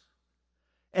spouse.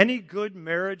 Any good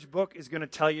marriage book is going to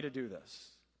tell you to do this.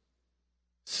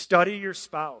 Study your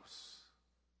spouse.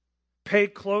 Pay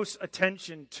close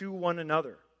attention to one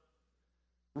another.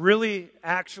 Really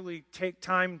actually take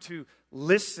time to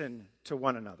listen to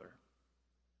one another.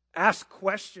 Ask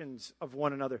questions of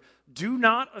one another. Do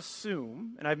not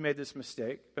assume, and I've made this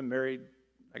mistake, been married,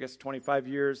 25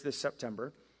 years this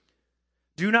September.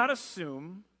 Do not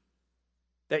assume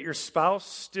that your spouse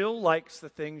still likes the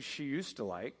things she used to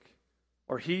like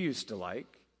or he used to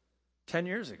like 10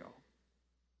 years ago.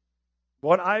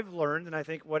 What I've learned, and I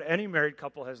think what any married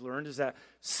couple has learned, is that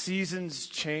seasons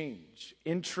change,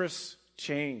 interests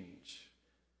change.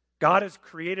 God has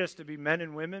created us to be men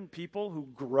and women, people who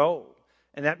grow.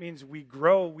 And that means we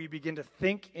grow, we begin to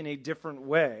think in a different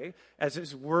way as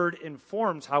his word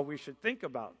informs how we should think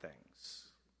about things.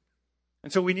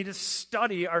 And so we need to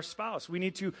study our spouse. We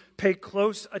need to pay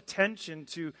close attention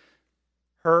to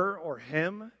her or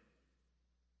him.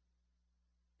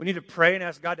 We need to pray and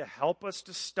ask God to help us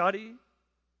to study.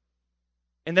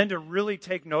 And then to really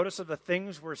take notice of the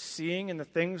things we're seeing and the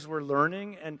things we're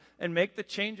learning and make the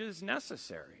changes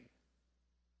necessary.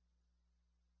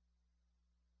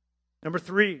 Number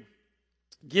 3,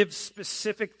 give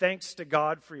specific thanks to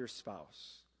God for your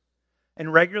spouse.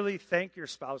 And regularly thank your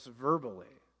spouse verbally.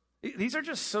 These are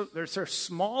just they're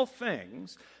small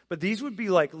things, but these would be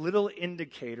like little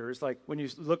indicators, like when you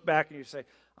look back and you say,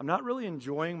 I'm not really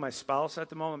enjoying my spouse at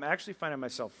the moment. I'm actually finding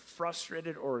myself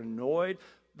frustrated or annoyed.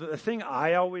 The thing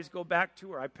I always go back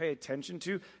to or I pay attention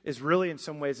to is really in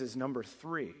some ways is number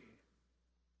 3.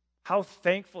 How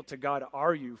thankful to God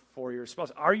are you for your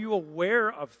spouse? Are you aware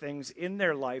of things in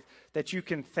their life that you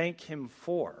can thank him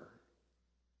for?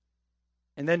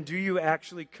 And then do you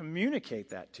actually communicate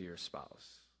that to your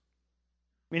spouse?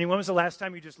 Meaning, when was the last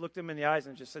time you just looked them in the eyes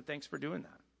and just said, thanks for doing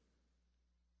that?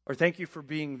 Or thank you for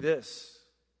being this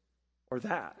or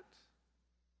that?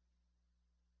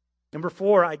 Number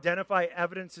 4, identify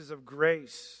evidences of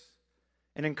grace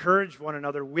and encourage one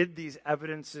another with these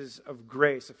evidences of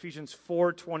grace. Ephesians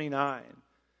 4:29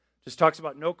 just talks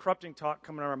about no corrupting talk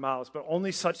coming out of our mouths, but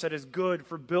only such that is good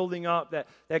for building up,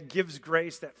 that gives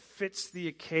grace, that fits the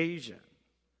occasion.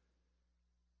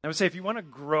 I would say if you want to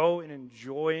grow in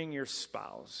enjoying your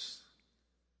spouse,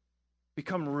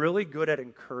 become really good at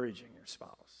encouraging your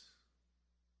spouse.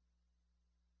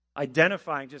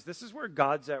 Identifying just this is where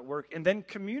God's at work, and then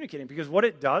communicating, because what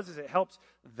it does is it helps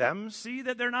them see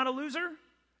that they're not a loser,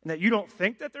 and that you don't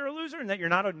think that they're a loser, and that you're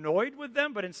not annoyed with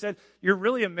them, but instead you're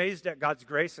really amazed at God's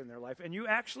grace in their life, and you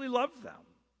actually love them.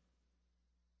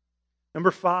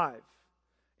 Number 5,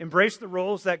 embrace the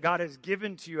roles that God has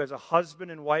given to you as a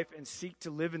husband and wife and seek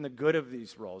to live in the good of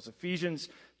these roles. Ephesians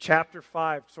chapter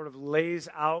 5 sort of lays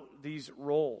out these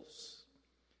roles.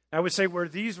 I would say where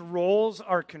these roles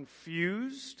are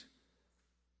confused,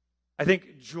 I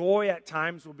think joy at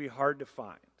times will be hard to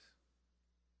find.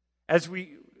 As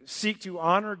we seek to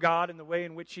honor God in the way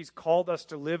in which he's called us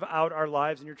to live out our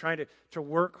lives, and you're trying to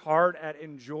work hard at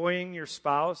enjoying your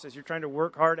spouse, as you're trying to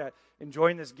work hard at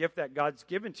enjoying this gift that God's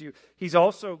given to you, he's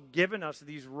also given us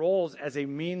these roles as a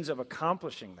means of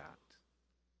accomplishing that.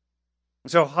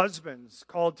 And so husbands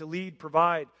called to lead,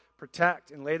 provide,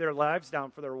 protect, and lay their lives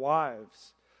down for their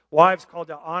wives. Wives called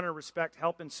to honor, respect,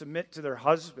 help, and submit to their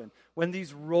husband. When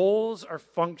these roles are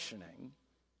functioning,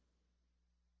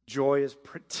 joy is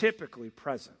typically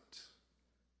present.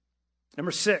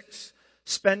 Number 6,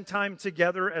 spend time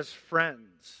together as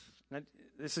friends. Now,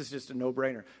 this is just a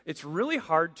no-brainer. It's really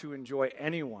hard to enjoy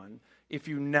anyone if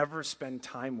you never spend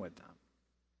time with them.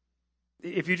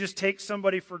 If you just take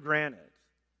somebody for granted,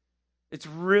 it's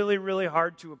really, really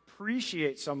hard to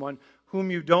appreciate someone whom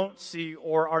you don't see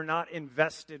or are not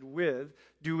invested with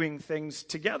doing things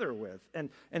together with. And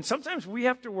sometimes we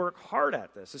have to work hard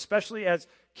at this, especially as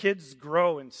kids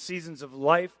grow and seasons of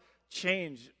life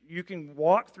change. You can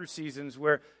walk through seasons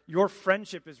where your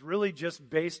friendship is really just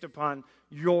based upon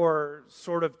your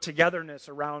sort of togetherness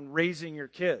around raising your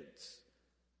kids.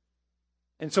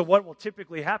 And so what will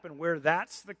typically happen where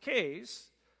that's the case,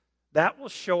 that will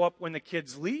show up when the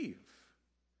kids leave.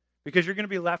 Because you're going to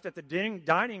be left at the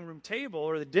dining room table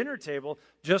or the dinner table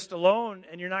just alone,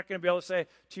 and you're not going to be able to say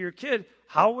to your kid,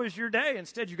 how was your day?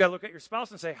 Instead, you got to look at your spouse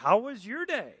and say, how was your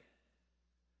day?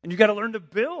 And you got to learn to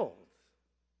build.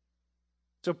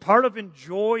 So part of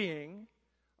enjoying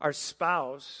our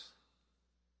spouse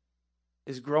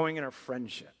is growing in our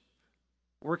friendship,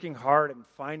 working hard and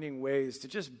finding ways to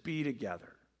just be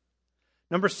together.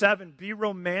 Number 7, be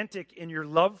romantic in your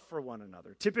love for one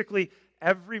another. Typically,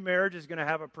 every marriage is going to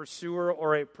have a pursuer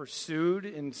or a pursued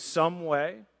in some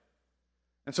way.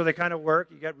 And so they kind of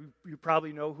work. You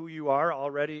probably know who you are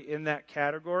already in that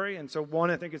category. And so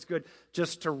one, I think it's good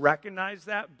just to recognize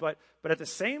that. But at the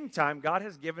same time, God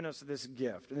has given us this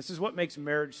gift. And this is what makes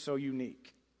marriage so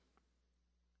unique.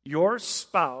 Your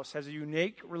spouse has a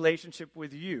unique relationship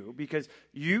with you because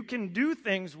you can do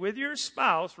things with your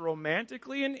spouse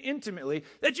romantically and intimately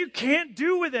that you can't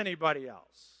do with anybody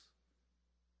else.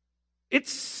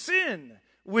 It's sin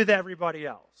with everybody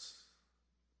else.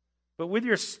 But with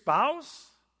your spouse,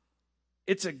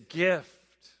 it's a gift.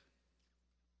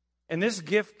 And this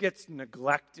gift gets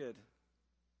neglected.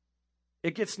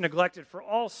 It gets neglected for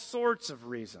all sorts of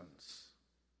reasons.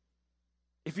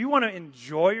 If you want to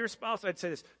enjoy your spouse, I'd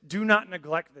say this, do not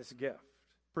neglect this gift.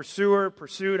 Pursuer,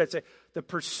 pursued, I'd say the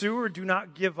pursuer, do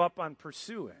not give up on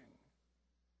pursuing.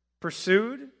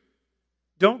 Pursued,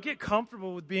 don't get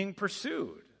comfortable with being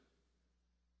pursued.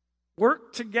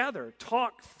 Work together.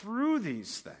 Talk through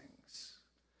these things.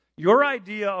 Your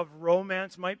idea of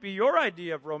romance might be your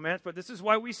idea of romance, but this is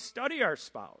why we study our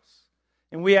spouse.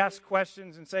 And we ask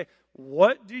questions and say,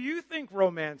 what do you think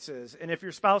romance is? And if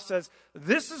your spouse says,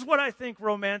 this is what I think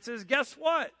romance is, guess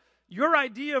what? Your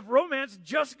idea of romance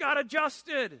just got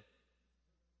adjusted.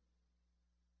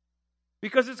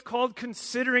 Because it's called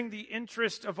considering the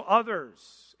interest of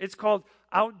others. It's called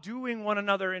outdoing one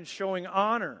another and showing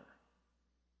honor.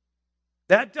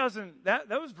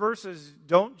 Those verses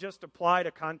don't just apply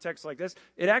to contexts like this.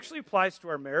 It actually applies to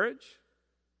our marriage,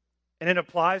 and it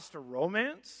applies to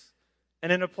romance,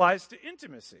 and it applies to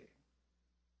intimacy.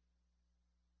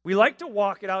 We like to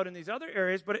walk it out in these other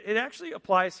areas, but it actually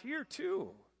applies here too.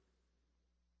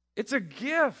 It's a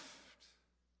gift.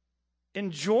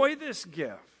 Enjoy this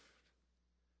gift.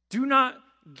 Do not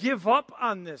give up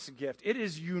on this gift. It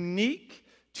is unique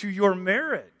to your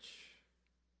marriage.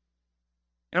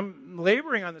 I'm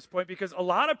laboring on this point because a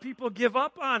lot of people give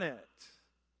up on it.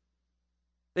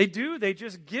 They do. They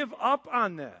just give up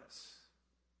on this.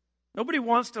 Nobody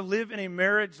wants to live in a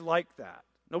marriage like that.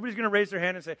 Nobody's going to raise their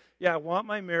hand and say, yeah, I want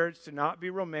my marriage to not be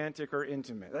romantic or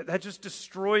intimate. That just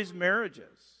destroys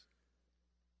marriages.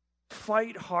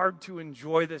 Fight hard to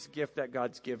enjoy this gift that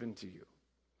God's given to you.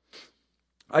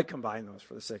 I combine those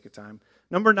for the sake of time.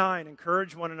 Number 9,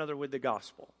 encourage one another with the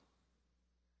gospel.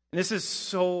 And this is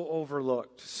so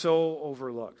overlooked.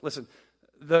 Listen,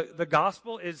 the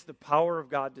gospel is the power of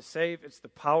God to save. It's the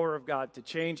power of God to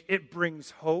change. It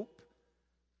brings hope.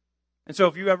 And so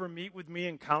if you ever meet with me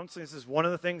in counseling, this is one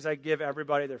of the things I give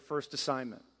everybody their first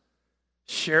assignment.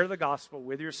 Share the gospel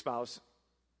with your spouse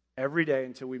every day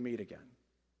until we meet again.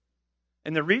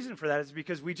 And the reason for that is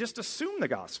because we just assume the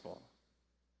gospel.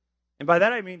 And by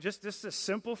that I mean just this a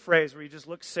simple phrase where you just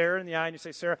look Sarah in the eye and you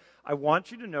say, Sarah, I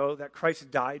want you to know that Christ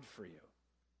died for you.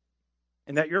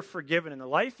 And that you're forgiven. And the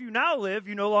life you now live,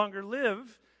 you no longer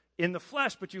live in the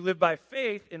flesh, but you live by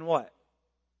faith in what?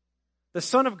 The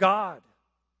Son of God.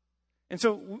 And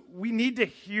so we need to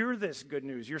hear this good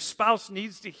news. Your spouse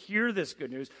needs to hear this good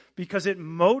news because it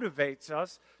motivates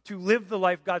us to live the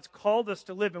life God's called us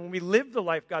to live. And when we live the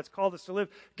life God's called us to live,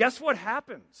 guess what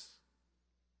happens?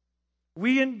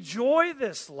 We enjoy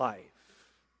this life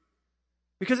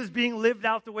because it's being lived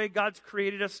out the way God's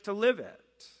created us to live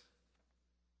it.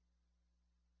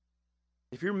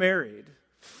 If you're married,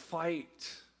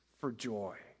 fight for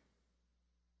joy.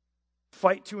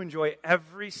 Fight to enjoy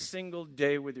every single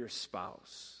day with your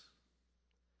spouse.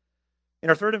 In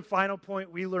our third and final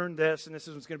point, we learned this, and this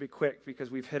one's going to be quick because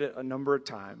we've hit it a number of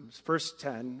times. Verse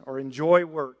 10, or enjoy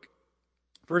work.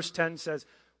 Verse 10 says,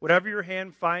 whatever your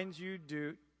hand finds you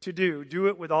do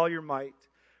it with all your might.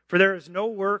 For there is no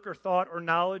work or thought or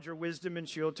knowledge or wisdom in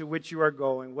Sheol to which you are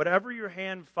going. Whatever your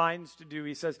hand finds to do,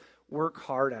 he says, work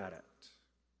hard at it.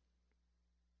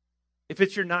 If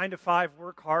it's your 9 to 5,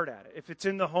 work hard at it. If it's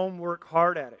in the home, work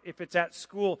hard at it. If it's at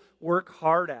school, work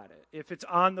hard at it. If it's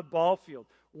on the ball field,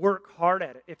 work hard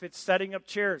at it. If it's setting up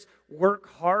chairs, work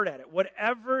hard at it.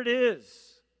 Whatever it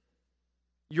is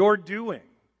you're doing,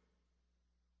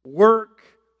 work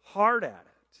hard at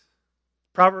it.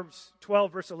 Proverbs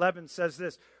 12, verse 11 says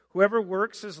this, whoever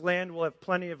works his land will have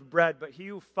plenty of bread, but he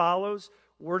who follows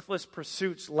worthless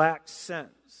pursuits lacks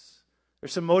sense.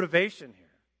 There's some motivation here.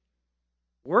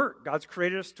 Work. God's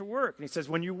created us to work. And he says,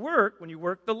 when you work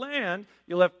the land,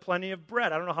 you'll have plenty of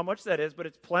bread. I don't know how much that is, but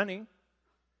it's plenty.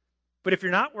 But if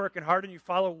you're not working hard and you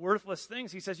follow worthless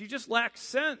things, he says, you just lack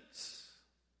sense.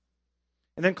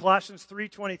 And then Colossians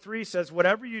 3:23 says,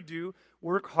 whatever you do,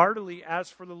 work heartily as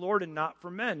for the Lord and not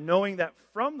for men, knowing that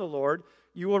from the Lord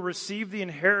you will receive the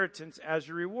inheritance as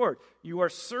your reward. You are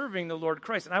serving the Lord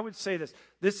Christ. And I would say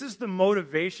this is the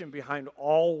motivation behind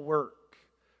all work.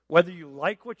 Whether you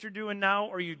like what you're doing now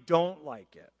or you don't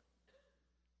like it,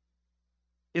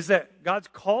 is that God's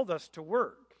called us to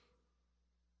work.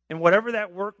 And whatever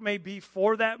that work may be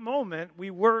for that moment, we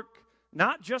work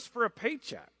not just for a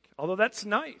paycheck, although that's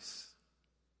nice,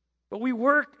 but we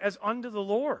work as unto the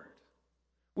Lord.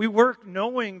 We work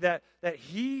knowing that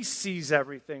He sees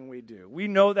everything we do. We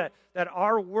know that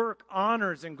our work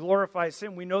honors and glorifies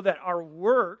Him. We know that our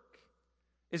work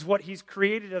is what He's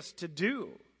created us to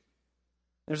do.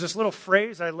 There's this little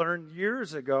phrase I learned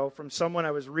years ago from someone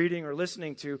I was reading or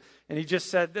listening to, and he just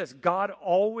said this, God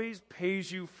always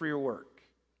pays you for your work.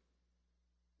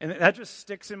 And that just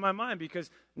sticks in my mind because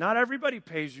not everybody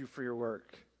pays you for your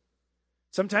work.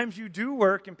 Sometimes you do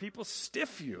work and people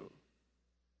stiff you.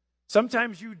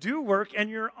 Sometimes you do work and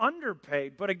you're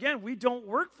underpaid. But again, we don't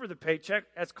work for the paycheck,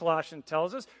 as Colossians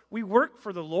tells us. We work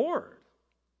for the Lord.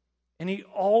 And He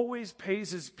always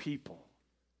pays His people.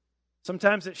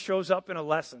 Sometimes it shows up in a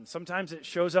lesson. Sometimes it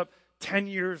shows up 10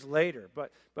 years later.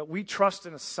 But we trust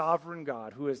in a sovereign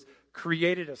God who has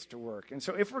created us to work. And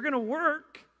so if we're going to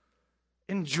work,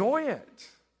 enjoy it.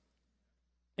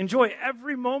 Enjoy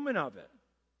every moment of it.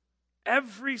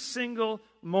 Every single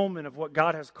moment of what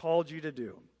God has called you to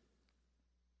do.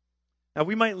 Now,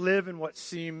 we might live in what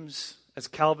seems, as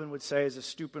Calvin would say, is a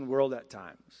stupid world at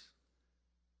times.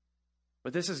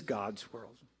 But this is God's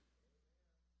world.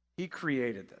 He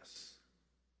created this.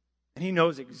 And He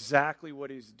knows exactly what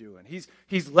He's doing.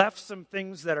 He's left some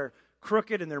things that are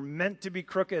crooked, and they're meant to be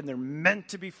crooked, and they're meant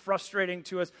to be frustrating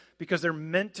to us because they're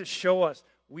meant to show us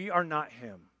we are not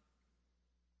Him.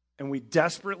 And we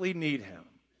desperately need Him.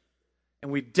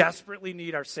 And we desperately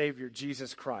need our Savior,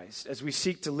 Jesus Christ, as we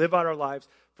seek to live out our lives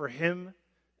for Him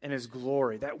and His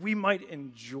glory, that we might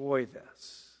enjoy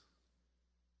this.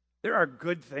 There are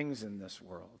good things in this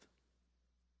world.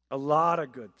 A lot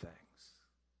of good things.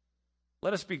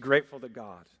 Let us be grateful to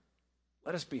God.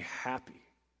 Let us be happy.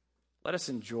 Let us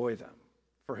enjoy them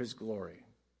for His glory.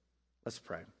 Let's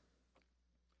pray.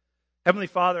 Heavenly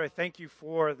Father, I thank You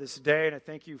for this day, and I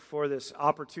thank You for this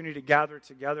opportunity to gather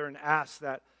together and ask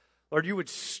that, Lord, You would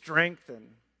strengthen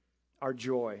our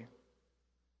joy.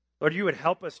 Lord, You would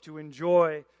help us to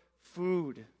enjoy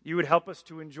food. You would help us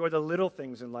to enjoy the little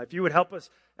things in life. You would help us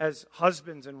as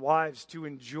husbands and wives to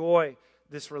enjoy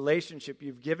this relationship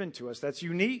You've given to us that's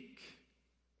unique.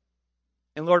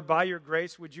 And Lord, by Your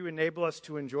grace, would You enable us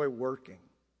to enjoy working?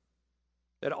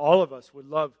 That all of us would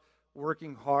love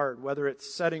working hard, whether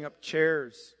it's setting up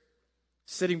chairs,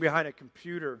 sitting behind a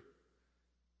computer,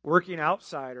 working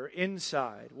outside or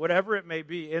inside, whatever it may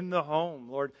be, in the home,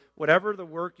 Lord, whatever the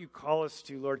work You call us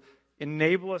to, Lord,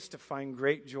 enable us to find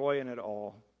great joy in it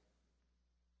all.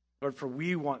 Lord, for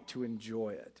we want to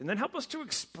enjoy it. And then help us to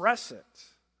express it.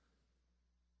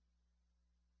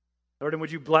 Lord, and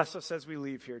would You bless us as we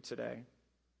leave here today?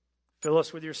 Fill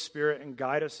us with Your Spirit and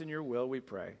guide us in Your will, we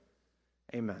pray.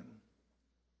 Amen.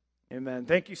 Amen.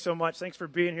 Thank you so much. Thanks for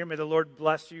being here. May the Lord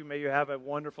bless you. May you have a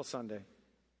wonderful Sunday.